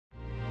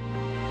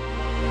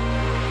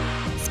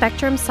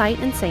Spectrum Sight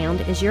and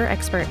Sound is your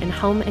expert in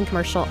home and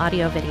commercial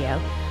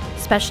audio-video,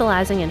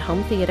 specializing in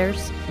home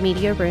theaters,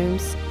 media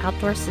rooms,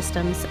 outdoor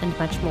systems, and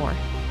much more.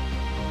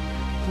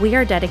 We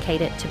are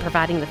dedicated to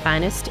providing the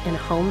finest in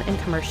home and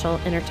commercial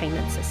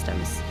entertainment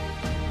systems.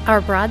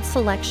 Our broad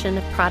selection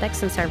of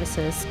products and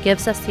services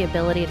gives us the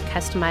ability to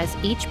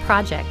customize each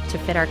project to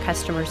fit our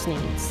customers'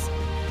 needs.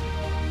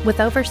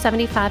 With over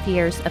 75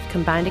 years of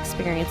combined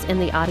experience in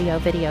the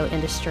audio-video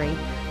industry,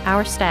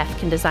 our staff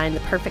can design the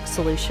perfect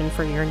solution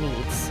for your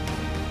needs.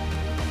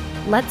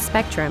 Let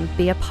Spectrum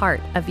be a part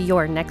of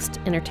your next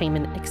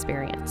entertainment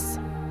experience.